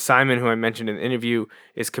returning. Evan Simon, who I mentioned in the interview,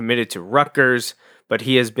 is committed to Rutgers, but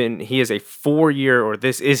he is a 4-year, or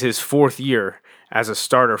this is his 4th year as a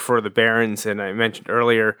starter for the Barons. And I mentioned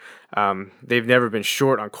earlier, they've never been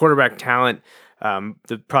short on quarterback talent.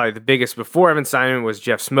 Probably the biggest before Evan Simon was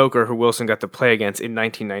Jeff Smoker, who Wilson got to play against in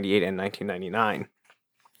 1998 and 1999.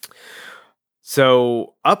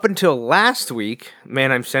 So up until last week,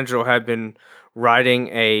 Manheim Central had been riding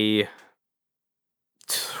a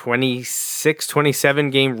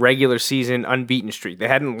 26-27 game regular season unbeaten streak. They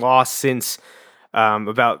hadn't lost since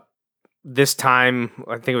about this time.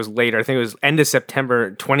 I think it was later. I think it was end of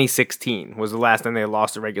September 2016 was the last time they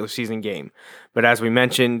lost a regular season game. But as we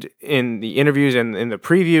mentioned in the interviews and in the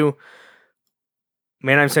preview,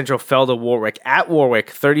 Manheim Central fell to Warwick at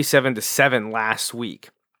Warwick 37-7 last week.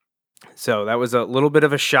 So that was a little bit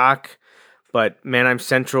of a shock, but Manheim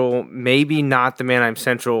Central, maybe not the Manheim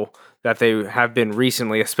Central that they have been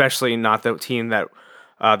recently, especially not the team that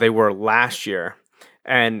they were last year.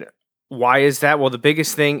 And why is that? Well, the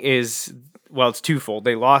biggest thing is, it's twofold.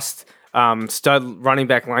 They lost stud running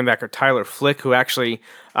back linebacker Tyler Flick, who actually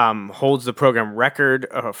holds the program record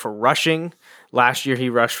for rushing. Last year, he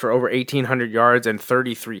rushed for over 1,800 yards and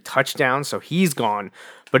 33 touchdowns, so he's gone.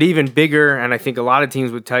 But even bigger, and I think a lot of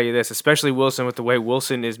teams would tell you this, especially Wilson, with the way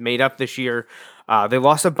Wilson is made up this year, they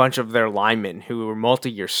lost a bunch of their linemen who were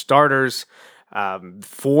multi-year starters.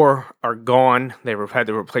 4 are gone. They had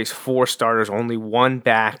to replace 4 starters, only 1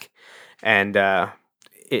 back. And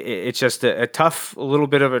it's just a tough, a little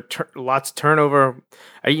bit of lots of turnover.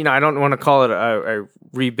 I don't want to call it a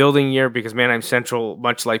rebuilding year because Manheim Central,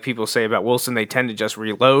 much like people say about Wilson, they tend to just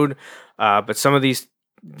reload. But some of these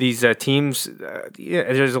teams,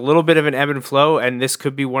 there's a little bit of an ebb and flow, and this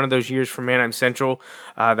could be one of those years for Manheim Central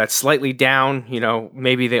that's slightly down.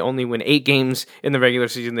 Maybe they only win 8 games in the regular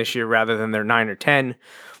season this year rather than their 9 or 10.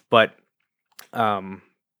 But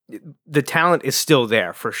the talent is still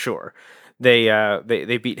there for sure.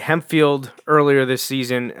 They beat Hempfield earlier this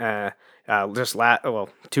season,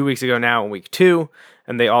 2 weeks ago now in week 2,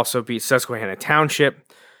 and they also beat Susquehanna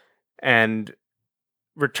Township. And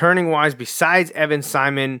returning wise, besides Evan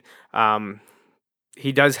Simon,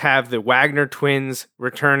 he does have the Wagner twins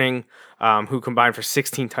returning, who combined for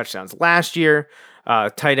 16 touchdowns last year.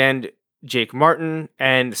 tight end Jake Martin,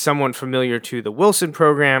 and someone familiar to the Wilson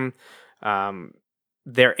program,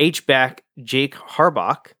 their H-back Jake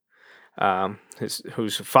Harbach,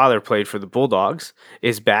 whose father played for the Bulldogs,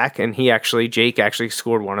 is back, and Jake actually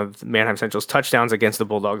scored one of Manheim Central's touchdowns against the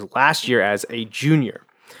Bulldogs last year as a junior.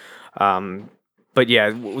 But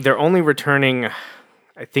yeah, they're only returning,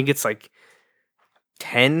 I think it's like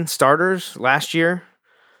 10 starters last year.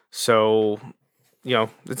 So,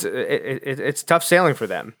 it's tough sailing for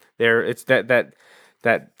them. It's that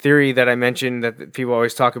theory that I mentioned that people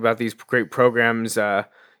always talk about, these great programs,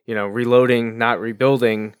 reloading, not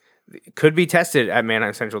rebuilding, could be tested at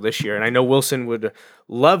Manheim Central this year. And I know Wilson would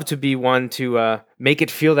love to be one to make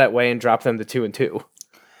it feel that way and drop them to 2-2.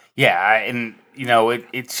 Yeah, and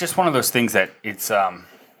it's just one of those things that it's going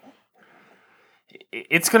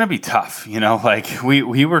to be tough. Like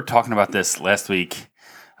we were talking about this last week.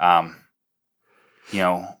 I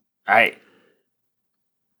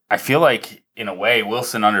feel like in a way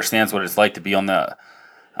Wilson understands what it's like to be on the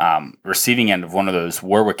receiving end of one of those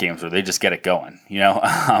Warwick games where they just get it going.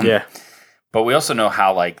 Yeah. But we also know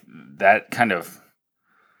how like that kind of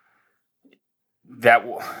that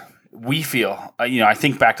we feel. I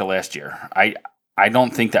think back to last year. I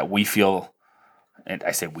don't think that we feel, and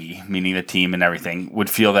I say we, meaning the team and everything, would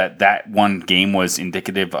feel that one game was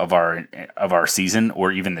indicative of our season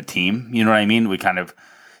or even the team. You know what I mean? We kind of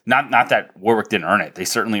not that Warwick didn't earn it. They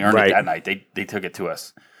certainly earned it that night. They took it to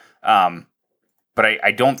us. But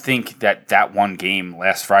I don't think that one game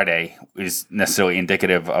last Friday is necessarily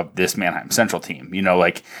indicative of this Manheim Central team.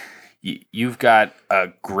 You've got a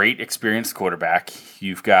great experienced quarterback.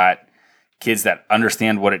 You've got kids that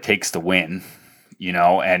understand what it takes to win,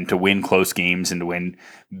 and to win close games and to win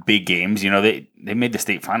big games. They made the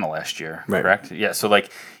state final last year, correct? Yeah. So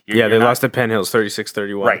they lost to Penn Hills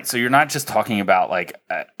 36-31. Right. So you're not just talking about like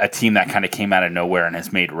a team that kind of came out of nowhere and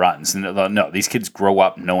has made runs. No, these kids grow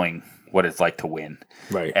up knowing what it's like to win.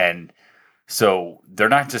 Right. And so they're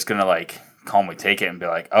not just going to like calmly take it and be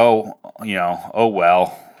like, oh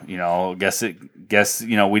well, guess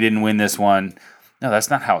we didn't win this one. No,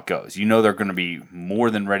 that's not how it goes. They're going to be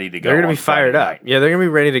more than ready to go. They're going to be fired up. Yeah, they're going to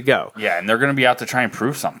be ready to go. Yeah, and they're going to be out to try and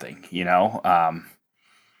prove something,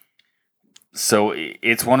 So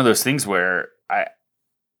it's one of those things where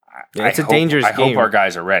it's a dangerous game. I hope our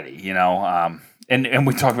guys are ready, And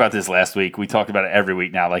we talked about this last week. We talked about it every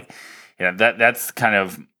week now. Like, that's kind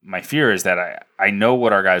of my fear, is that I know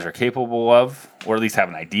what our guys are capable of, or at least have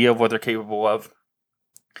an idea of what they're capable of.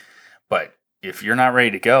 But if you're not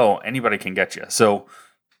ready to go, anybody can get you. So,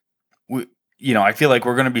 I feel like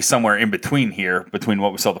we're going to be somewhere in between here, between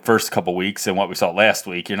what we saw the first couple weeks and what we saw last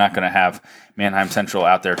week. You're not going to have Manheim Central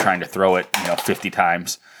out there trying to throw it, 50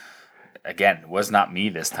 times. Again, it was not me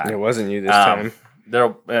this time. It wasn't you this time.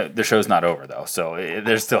 The show's not over though, so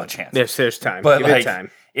there's still a chance. There's time. But give it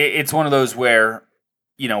time. It's one of those where,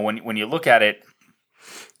 when you look at it,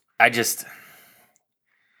 I just,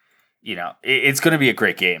 it's going to be a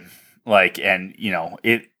great game.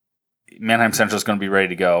 Manheim Central is going to be ready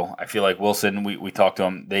to go. I feel like Wilson, we talked to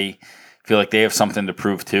them, they feel like they have something to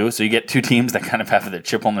prove too. So you get two teams that kind of have the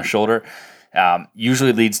chip on their shoulder.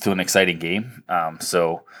 Usually leads to an exciting game.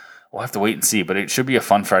 So we'll have to wait and see, but it should be a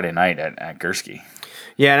fun Friday night at Gursky.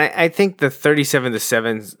 Yeah, and I think the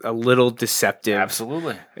 37-7 is a little deceptive.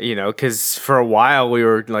 Absolutely. Because for a while we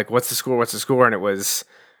were like, what's the score? And it was,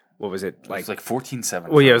 what was it? It was like 14-7.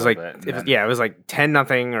 Well, yeah, it was like, it was like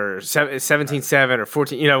 10-0 or 17-7 or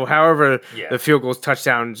 14, however the field goals,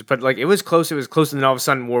 touchdowns. But like, it was close, and then all of a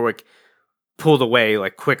sudden Warwick pulled away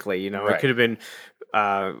like quickly. It could have been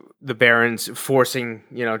the Barons forcing,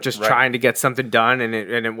 trying to get something done, and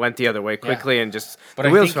it went the other way quickly, and just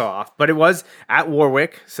the wheels fell off. But it was at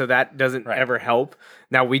Warwick, so that doesn't ever help.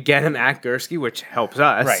 Now we get him at Gursky, which helps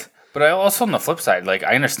us. Right. But I also, on the flip side, like,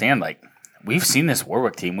 I understand, like, we've seen this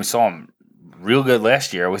Warwick team. We saw them real good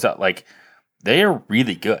last year. We thought, like, they are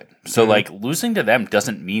really good. So, like, losing to them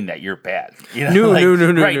doesn't mean that you're bad. No.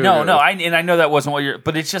 Right, no. I know that wasn't what you're...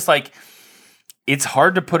 But it's just, like, it's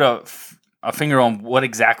hard to put a finger on what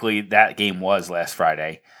exactly that game was last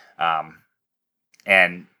Friday.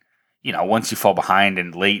 And, once you fall behind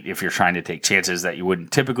and late, if you're trying to take chances that you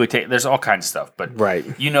wouldn't typically take, there's all kinds of stuff. But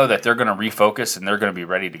that they're going to refocus and they're going to be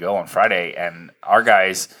ready to go on Friday. And our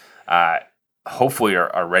guys hopefully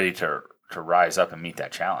are ready to rise up and meet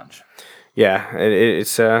that challenge. Yeah,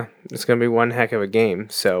 it's going to be one heck of a game.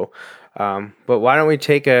 So, but why don't we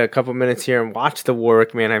take a couple minutes here and watch the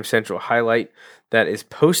Warwick Manheim Central highlight that is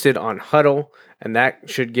posted on Huddle, and that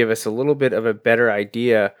should give us a little bit of a better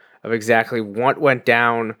idea of exactly what went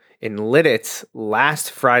down in Lidditz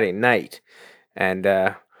last Friday night. And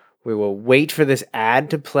we will wait for this ad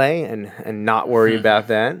to play and not worry about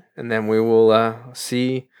that, and then we will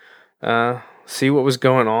see what was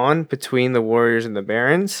going on between the Warriors and the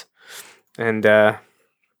Barons, and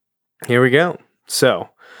here we go. So,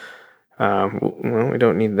 well, we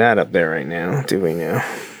don't need that up there right now, do we now?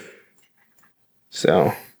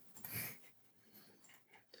 So.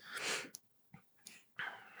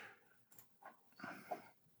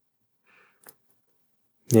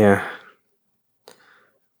 Yeah.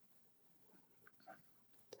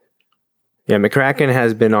 Yeah, McCracken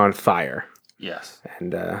has been on fire. Yes.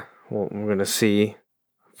 And we're going to see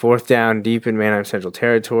 4th down deep in Manheim Central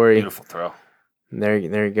territory. Beautiful throw. There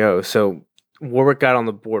you go. So Warwick got on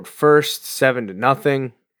the board first,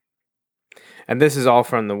 7-0. And this is all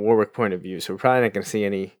from the Warwick point of view, so we're probably not going to see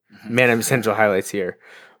any Manheim Central highlights here.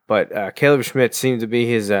 But Caleb Schmidt seems to be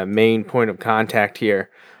his main point of contact here.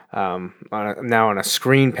 Now on a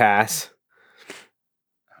screen pass.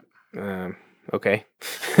 Okay.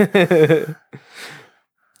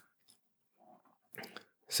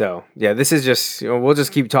 So, yeah, this is just, we'll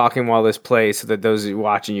just keep talking while this plays so that those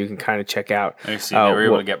watching, you can kind of check out. You see, they were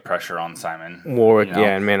able to get pressure on Simon. Warwick,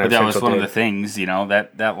 and Manheim Central. But that was one of the things,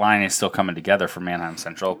 that line is still coming together for Manheim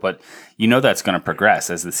Central, but that's going to progress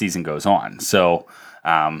as the season goes on. So,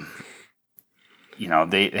 they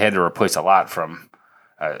had to replace a lot from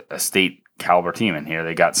a state caliber team in here.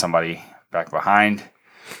 They got somebody back behind,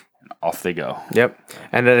 and off they go. Yep.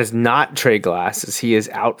 And that is not Trey Glass, as he is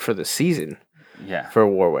out for the season. Yeah. For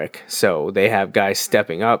Warwick. So they have guys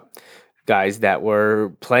stepping up, guys that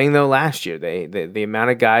were playing though last year. The amount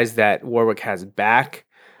of guys that Warwick has back,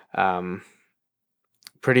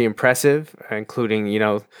 pretty impressive, including,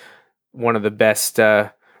 one of the best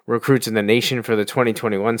recruits in the nation for the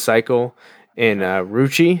 2021 cycle in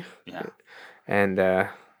Rucci. Yeah. And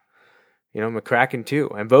McCracken too.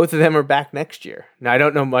 And both of them are back next year. Now I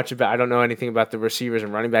don't know anything about the receivers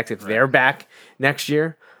and running backs if they're back next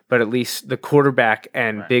year. But at least the quarterback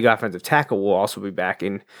and big offensive tackle will also be back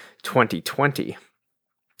in 2020.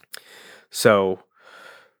 So,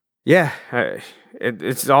 yeah,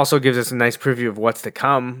 it also gives us a nice preview of what's to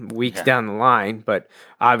come weeks down the line. But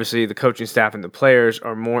obviously, the coaching staff and the players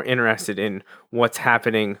are more interested in what's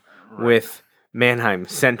happening with Manheim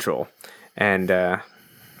Central. And,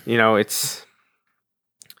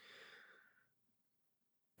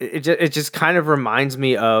 it just kind of reminds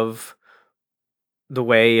me of the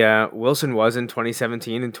way Wilson was in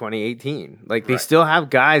 2017 and 2018. Like, they still have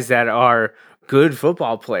guys that are good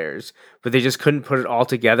football players, but they just couldn't put it all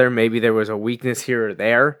together. Maybe there was a weakness here or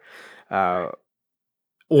there.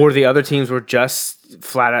 Or the other teams were just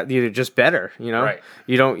flat out either just better, Right.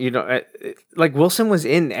 Like Wilson was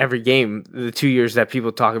in every game the 2 years that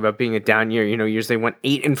people talk about being a down year, years they went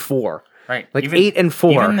 8-4. Right. Like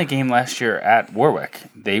 8-4. Even the game last year at Warwick,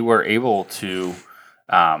 they were able to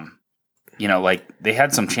they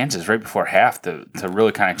had some chances right before half to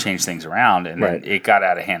really kind of change things around, and then it got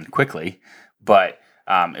out of hand quickly. But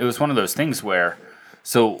it was one of those things where,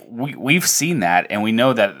 so we've seen that, and we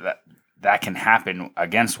know that can happen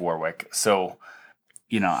against Warwick. So,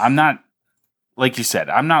 I'm not, like you said,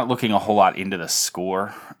 I'm not looking a whole lot into the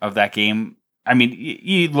score of that game. I mean,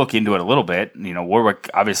 you look into it a little bit. Warwick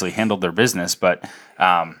obviously handled their business, but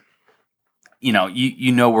we're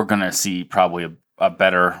going to see probably a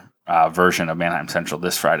better version of Manheim Central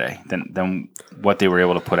this Friday than what they were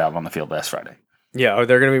able to put out on the field last Friday. Yeah, or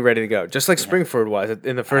they're going to be ready to go, just like Springford was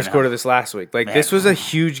in the first quarter of this last week. Like, this was a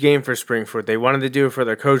huge game for Springford. They wanted to do it for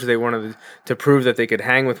their coach. They wanted to prove that they could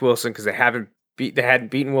hang with Wilson because they hadn't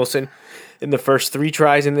beaten Wilson in the first 3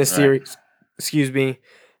 tries in this series. Excuse me.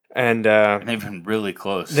 And they've been really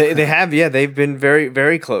close. They have, they've been very,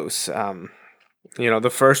 very close.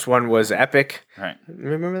 The first one was epic. Right.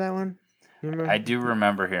 Remember that one? I do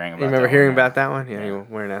remember hearing about. You remember hearing about that one? Yeah, you were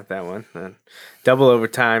wearing out that one. Double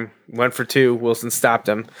overtime, 1 for 2. Wilson stopped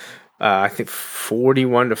him. I think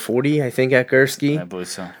 41-40. I think at Gursky. I believe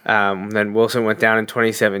so. Then Wilson went down in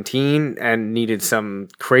 2017 and needed some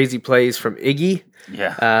crazy plays from Iggy.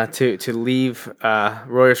 Yeah. To leave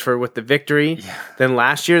Royersford with the victory. Yeah. Then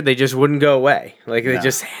last year they just wouldn't go away. Like they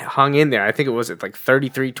just hung in there. I think it was like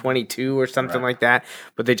 33-22 or something like that.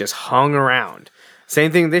 But they just hung around.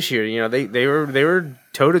 Same thing this year. They were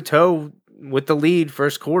toe to toe with the lead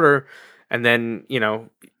first quarter, and then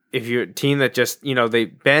if you're a team that just they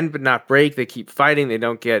bend but not break, they keep fighting. They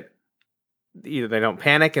don't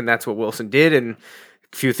panic, and that's what Wilson did. And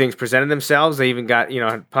a few things presented themselves. They even got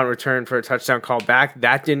a punt return for a touchdown call back.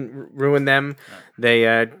 That didn't ruin them.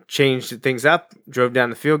 They changed things up, drove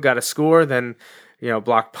down the field, got a score. Then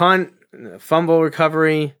block punt, fumble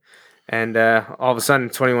recovery. and all of a sudden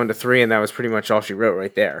 21-3, and that was pretty much all she wrote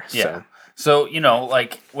right there. Yeah. So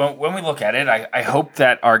like when we look at it, I hope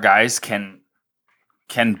that our guys can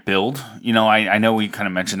build. I know we kind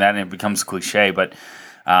of mentioned that, and it becomes cliche, but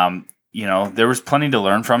there was plenty to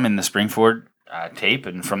learn from in the Springford tape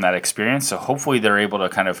and from that experience. So hopefully they're able to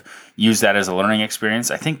kind of use that as a learning experience.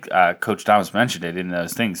 I think Coach Thomas mentioned it in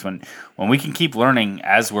those things. When we can keep learning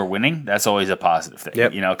as we're winning, that's always a positive thing.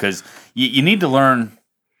 Yep. Because you need to learn,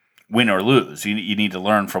 win or lose. You need to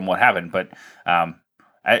learn from what happened. But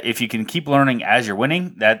if you can keep learning as you're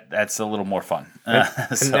winning, that's a little more fun.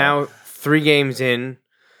 And now 3 games in,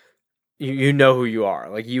 you know who you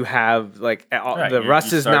are. Like you have the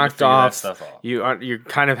rust is knocked off. You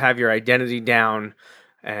kind of have your identity down,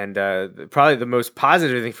 and probably the most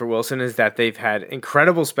positive thing for Wilson is that they've had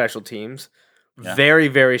incredible special teams, very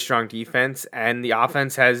very strong defense, and the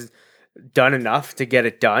offense has done enough to get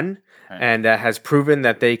it done, and has proven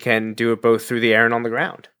that they can do it both through the air and on the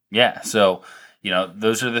ground. Yeah. So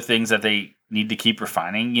those are the things that they need to keep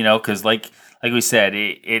refining. Because like we said,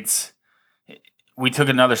 we took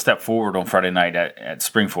another step forward on Friday night at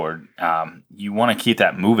Springford. You want to keep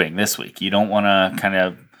that moving this week. You don't want to kind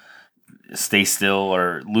of stay still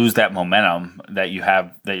or lose that momentum that you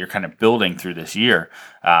have, that you're kind of building through this year.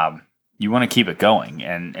 You want to keep it going,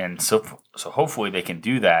 and so hopefully they can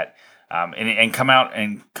do that, and come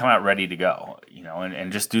out ready to go.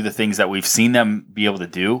 And just do the things that we've seen them be able to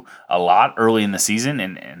do a lot early in the season,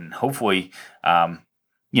 and hopefully.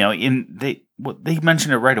 They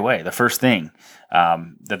mentioned it right away. The first thing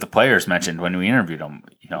that the players mentioned when we interviewed them,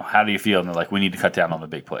 how do you feel? And they're like, we need to cut down on the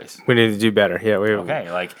big plays. We need to do better. Yeah.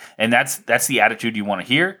 Okay. And that's the attitude you want to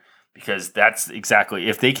hear, because that's exactly,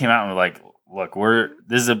 if they came out and were like, look,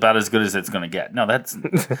 this is about as good as it's going to get. No, that's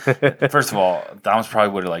first of all, Thomas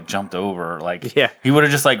probably would have jumped over. He would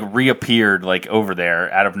have just reappeared over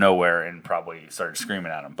there out of nowhere and probably started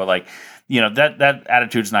screaming at him. But that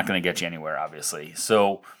attitude's not going to get you anywhere, obviously.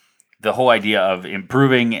 So the whole idea of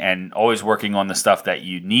improving and always working on the stuff that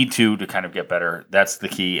you need to kind of get better, that's the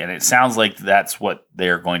key. And it sounds like that's what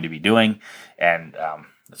they're going to be doing. And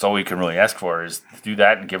that's all we can really ask for, is to do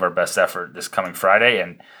that and give our best effort this coming Friday,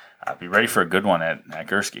 and be ready for a good one at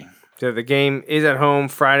Gursky. So the game is at home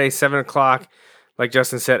Friday, 7:00. Like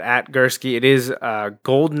Justin said, at Gursky. It is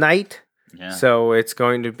Gold Night. Yeah. So it's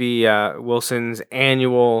going to be Wilson's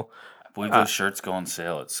annual. I believe those shirts go on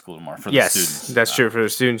sale at school tomorrow for the students. Yes, that's true. For the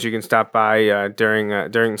students, you can stop by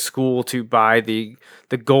during school to buy the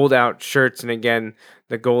Gold Out shirts. And again,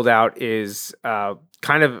 the Gold Out is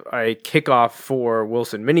kind of a kickoff for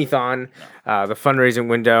Wilson Minithon, the fundraising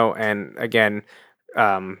window. And again,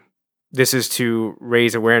 this is to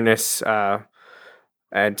raise awareness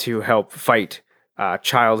and to help fight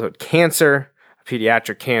childhood cancer,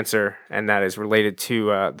 pediatric cancer, and that is related to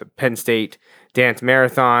the Penn State Dance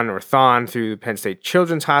Marathon, or Thon, through the Penn State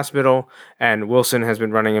Children's Hospital. And Wilson has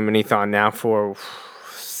been running a mini-thon now for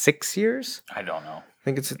 6 years. I don't know.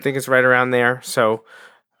 I think it's right around there. So,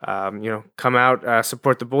 come out,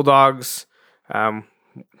 support the Bulldogs,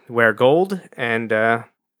 wear gold, and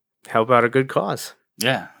help out a good cause.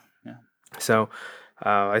 Yeah. So,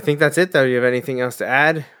 I think that's it, though. Do you have anything else to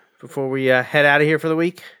add before we head out of here for the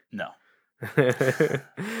week? No.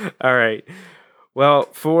 All right. Well,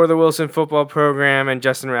 for the Wilson football program and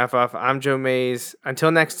Justin Raffoff, I'm Joe Mays.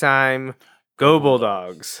 Until next time, go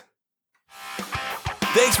Bulldogs.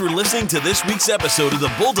 Thanks for listening to this week's episode of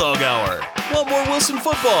the Bulldog Hour. Want more Wilson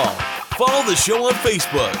football? Follow the show on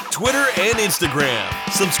Facebook, Twitter, and Instagram.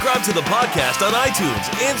 Subscribe to the podcast on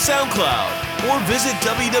iTunes and SoundCloud, or visit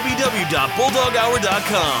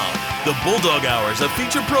www.bulldoghour.com. The Bulldog Hour is a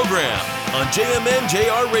featured program on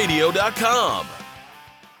jmnjrradio.com.